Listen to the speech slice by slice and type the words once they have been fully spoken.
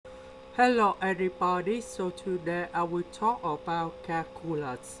Hello everybody, so today I will talk about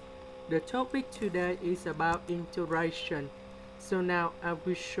calculus. The topic today is about integration. So now I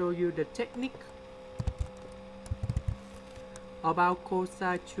will show you the technique about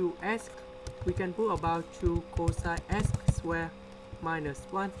cosine 2x. We can put about 2 cosine x squared minus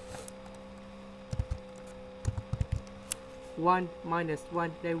 1. 1 minus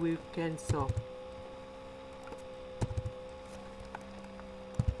 1, they will cancel.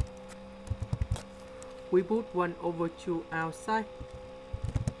 We put 1 over 2 outside.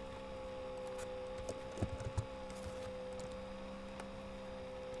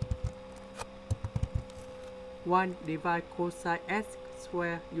 One divide cosine x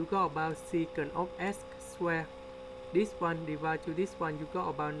squared, you got about secant of x squared. This one divide to this one, you got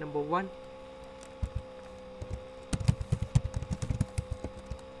about number 1.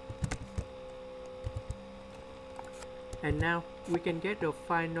 And now we can get the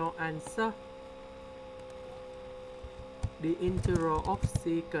final answer. The integral of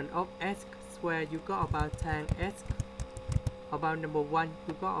secant of x squared, you got about tan x. About number 1,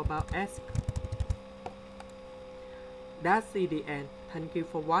 you got about x. That's the end. Thank you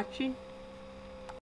for watching.